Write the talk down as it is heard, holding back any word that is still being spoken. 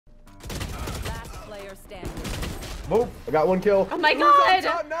Player standing. Whoop, I got one kill. Oh my Who's on god!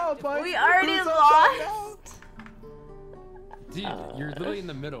 top now, Punch? We already Who's on top now? lost. Dude, you're literally in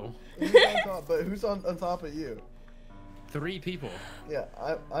the middle. Who's on top? But who's on top of you? 3 people. Yeah,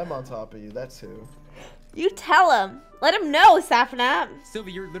 I'm on top of you. That's who. You tell him. Let him know, Sapnap.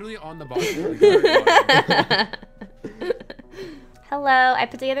 Sylvie, you're literally on the bottom. Hello, I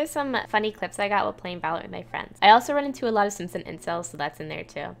put together some funny clips I got while playing Valorant with my friends. I also run into a lot of simps and incels, so that's in there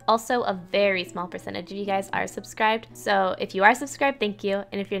too. Also, a very small percentage of you guys are subscribed, so if you are subscribed, thank you,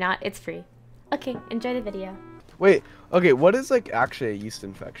 and if you're not, it's free. Okay, enjoy the video. Wait, okay, what is like actually a yeast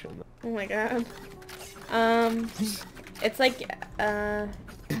infection? Oh my god. It's like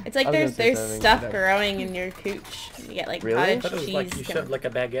there's stuff growing in your cooch. You get like Really? cottage cheese. Like you shove like a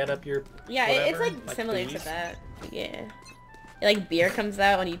baguette up your. Yeah, it's whatever, like similar the to that. Yeah. Like beer comes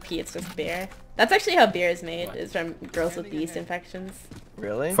out when you pee, it's just beer. That's actually how beer is made. Is from girls with yeast infections.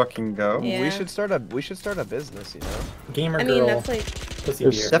 Really? Fucking go. Yeah. We should start a business, you know. Gamer I girl. mean, that's like. Pussy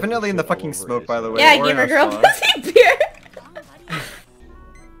There's beer. definitely in the fucking smoke, by the way. Yeah, or in gamer our girl spawn. pussy beer.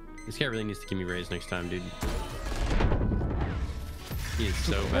 This guy really needs to give me raise next time, dude. He is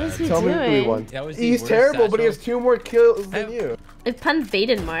so What is bad. he Tell me who he doing? won. That was the He's worst terrible, but he has satchel. 2 more kills than you. If Pun's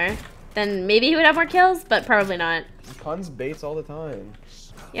baited more, then maybe he would have more kills, but probably not. Pun's baits all the time.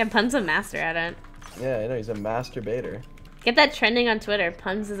 Yeah, Pun's a master at it. Yeah, I know, he's a masturbator. Get that trending on Twitter.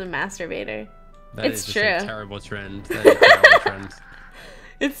 Puns is a masturbator. That It's is just true. a terrible trend. That is a terrible trend.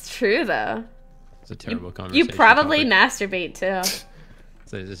 It's true though. It's a terrible conversation. You probably topic. masturbate too.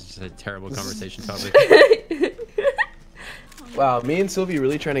 So this is just a terrible conversation topic. Wow, me and Sylvie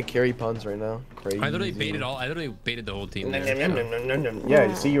really trying to carry Puns right now. Crazy. I literally baited the whole team there. Yeah,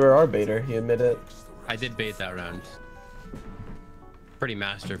 you see, you were our baiter. You admit it. I did bait that round. Pretty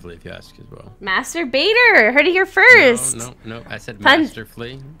masterfully, if you ask as well. Masturbator. Heard it here first. No. I said Pun-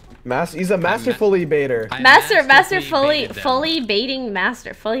 masterfully. He's a masterfully baiter. I Master fully baited them. fully baiting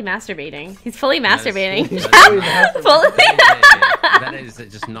master. Fully masturbating. He's fully masturbating. That is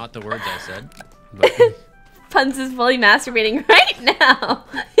just not the words I said. But Puns is fully masturbating right now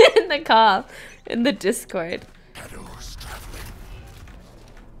in the call, in the Discord.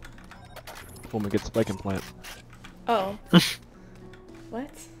 Woman gets spike implant. Oh. What?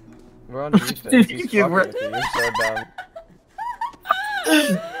 We're on defense. He's Yeah, fucking we're- with you. You're so dumb.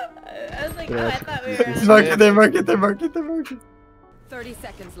 I was like, oh, I thought we were. Mark it. 30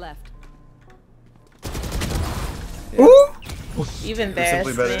 seconds left. Ooh! You've Simply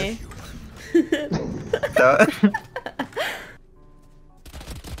embarrassed better. me.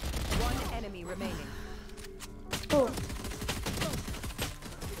 One enemy remaining. Oh.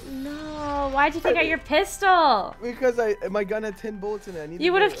 No, why'd you take out your pistol? Because my gun had 10 bullets in it. I needed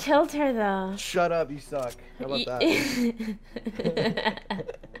You would have more. killed her though. Shut up, you suck. How about that?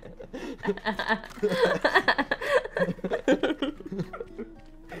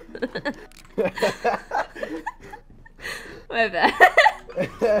 My bad.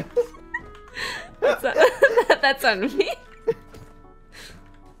 That's on me.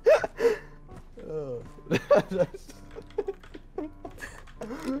 Oh. what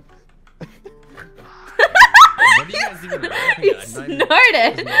are you guys even laughing He at? I'm not even-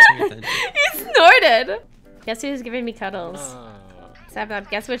 snorted. I wasn't paying attention. He snorted. Guess who's giving me cuddles? Sapnap,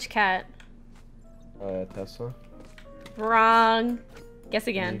 guess which cat? Tesla. Wrong. Guess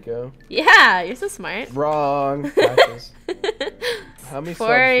again. Nico. Yeah, you're so smart. Wrong. Patches. How many subs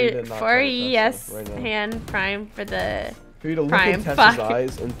for you to not For tell yes, Tesla right now? hand prime for the For you to look Prime, in Tessa's fuck.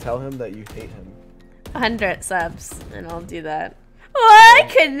 eyes and tell him that you hate him. 100 subs, and I'll do that. Oh, I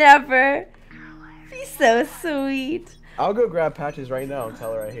could never. Be so sweet. I'll go grab Patches right now and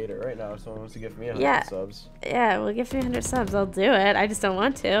tell her I hate her right now if someone wants to give me 100 Yeah. subs. Yeah, we'll give 300 subs. I'll do it. I just don't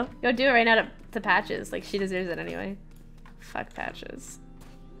want to. Go do it right now to Patches. Like, she deserves it anyway. Fuck Patches.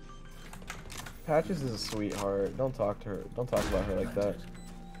 Patches is a sweetheart. Don't talk to her. Don't talk about her like that.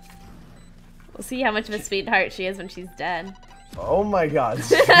 We'll see how much of a sweetheart she is when she's dead. Oh my god,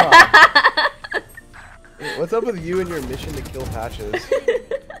 stop. What's up with you and your mission to kill Patches?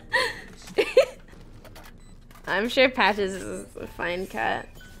 I'm sure Patches is a fine cat.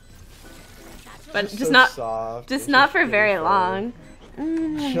 But She's just so not soft. just and not she's for very beautiful. long.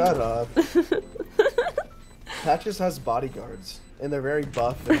 Shut up. Patches has bodyguards, and they're very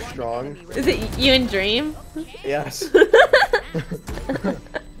buff and strong. Is it you and Dream? Yes.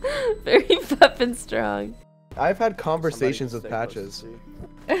 Very buff and strong. I've had conversations with Patches.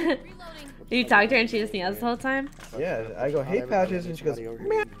 You talk to her and she just meows the whole time? Yeah, I go, hey Patches, and she goes,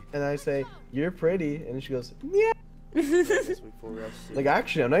 meow. And I say, you're pretty, and she goes, meow. Like,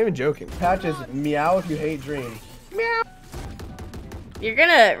 actually, I'm not even joking. Patches, meow if you hate Dream. Meow. You're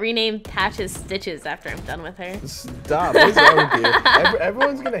gonna rename Patches Stitches after I'm done with her. Stop. What's wrong with you?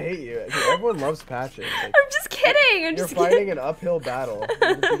 Everyone's gonna hate you. Everyone loves Patches. Like, I'm just kidding. you're fighting an uphill battle.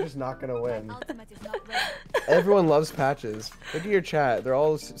 You're just not gonna win. Everyone loves Patches. Look at your chat. They're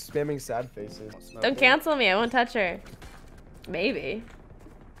all spamming sad faces. Don't cancel me. I won't touch her. Maybe.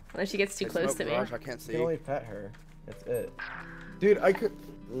 Unless she gets too close to me. I can't You see. can only pet her. That's it. Dude, I could.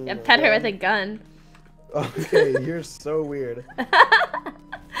 Yeah, pet her with a gun. Okay, you're so weird.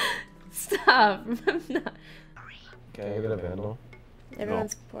 Stop. No. Can I get a vandal?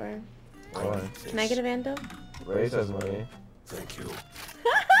 Everyone's poor. Why? Can I get a vandal? Ray says money. Thank you.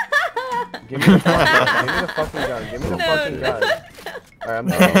 Give me the fucking gun. Give me the fucking gun.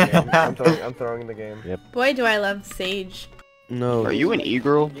 Alright, I'm throwing the game. Yep. Boy, do I love Sage. No. Are you an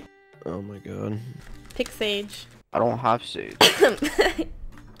e-girl? Oh my god. Pick Sage. I don't have Sage.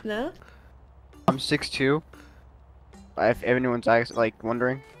 No? I'm 6'2". If anyone's like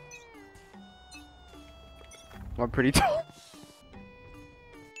wondering. I'm pretty tall.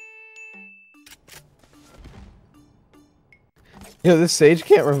 Yo, this Sage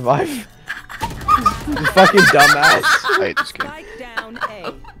can't revive. You fucking dumbass. I hate this game. Spike down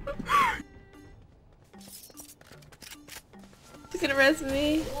A. She's gonna res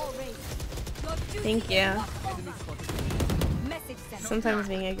me. Thank you. Sometimes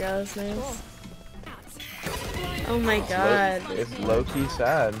being a girl is nice. Oh my god. It's low-key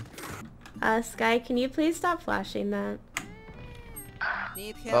sad. Sky, can you please stop flashing that?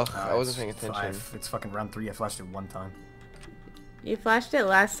 Ugh, I wasn't paying attention. It's fucking round 3. I flashed it one time. You flashed it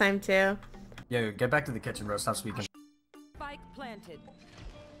last time too. Yo, get back to the kitchen, bro. Stop speaking. Spike planted.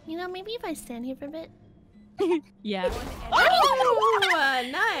 You know, maybe if I stand here for a bit. Yeah. Oh,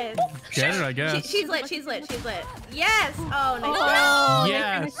 nice. Get it, I guess. She's lit. She's lit. She's lit. Yes. Oh, nice. Oh,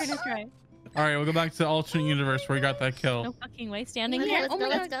 Yes. nice try. All right, we'll go back to the alternate universe where we got that kill. No fucking way. Standing Okay, here. let's Oh go,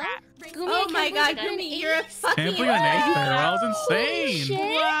 my let's god. go. Oh my god, Gumi, you're a fucking Can't believe an ace there. That was insane.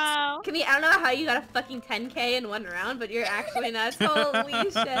 Wow. Gumi, I don't know how you got a fucking 10k in one round, but you're actually nuts. Holy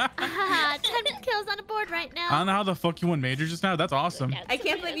shit. Haha, 10 kills on the board right now. I don't know how the fuck you won major just now. That's awesome. I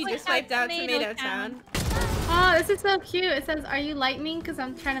can't believe you just wiped out Tomato Town. Oh, this is so cute. It says, "Are you lightning? Because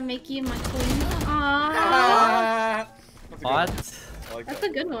I'm trying to make you my queen." Aww. What? That's a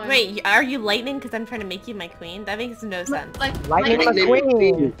good one. Wait, are you lightning because I'm trying to make you my queen? That makes no sense. Like Lightning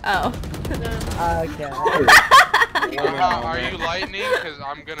McQueen. Oh. Okay. Are you lightning? Because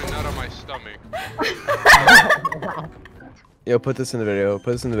I'm gonna nut on my stomach. Yo, put this in the video.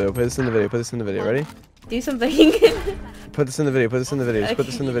 Put this in the video. Put this in the video. Put this in the video. Ready? Do something. Put this in the video. Put this in the video. Just put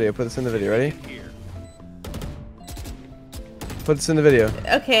this in the video. Put this in the video. Ready? Put this in the video.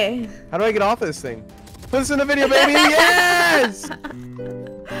 Okay. How do I get off of this thing? Put this in the video, baby! Yes!